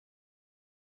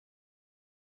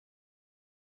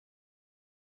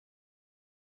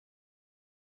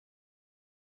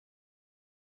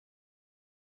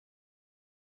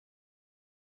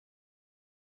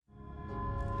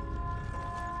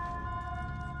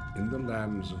In the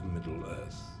lands of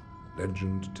Middle-earth,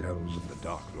 legend tells of the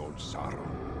Dark Lord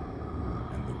Sauron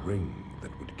and the ring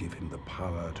that would give him the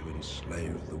power to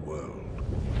enslave the world.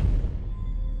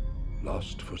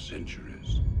 Lost for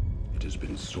centuries, it has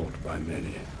been sought by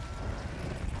many,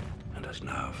 and has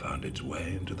now found its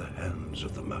way into the hands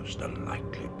of the most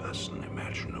unlikely person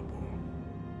imaginable.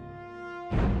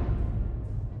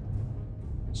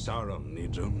 Sauron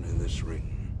needs only this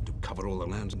ring to cover all the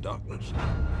lands in darkness.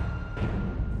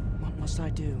 What must I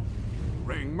do? The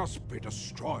ring must be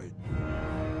destroyed.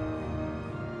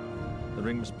 The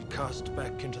ring must be cast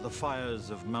back into the fires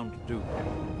of Mount Doom.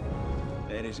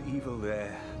 There is evil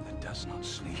there that does not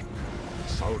sleep.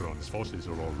 Sauron's forces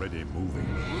are already moving.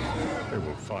 They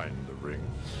will find the ring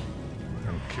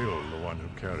and kill the one who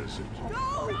carries it.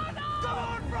 No! Frodo! Come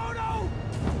on, Frodo!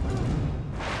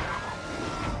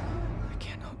 I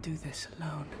cannot do this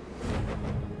alone.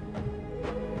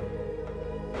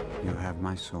 You have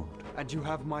my sword. And you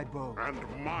have my bow. And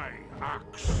my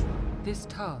axe. This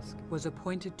task was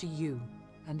appointed to you,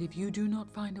 and if you do not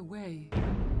find a way,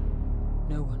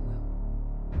 no one will.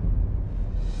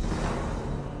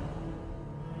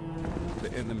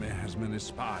 The enemy has many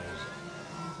spies.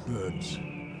 Birds,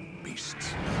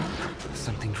 beasts.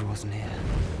 Something draws near.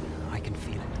 I can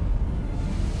feel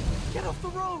it. Get off the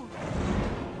road!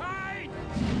 Hide!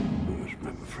 You must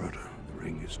remember, Frodo, the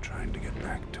ring is trying to get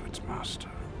back to its master.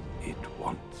 It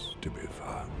wants to be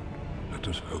found. Let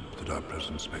us hope that our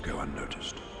presence may go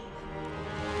unnoticed.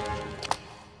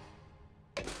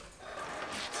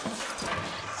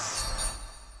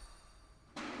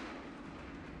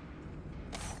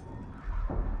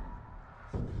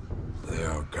 They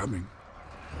are coming.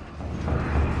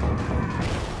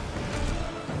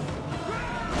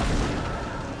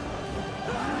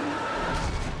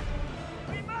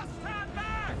 We must stand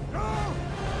back!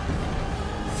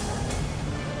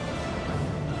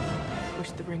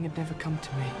 Wish the ring had never come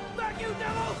to me. Back, you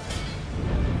devil!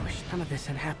 Wish none of this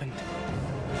had happened.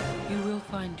 You will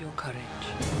find your courage.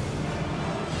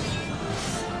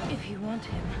 If you want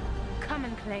him, come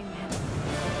and claim him.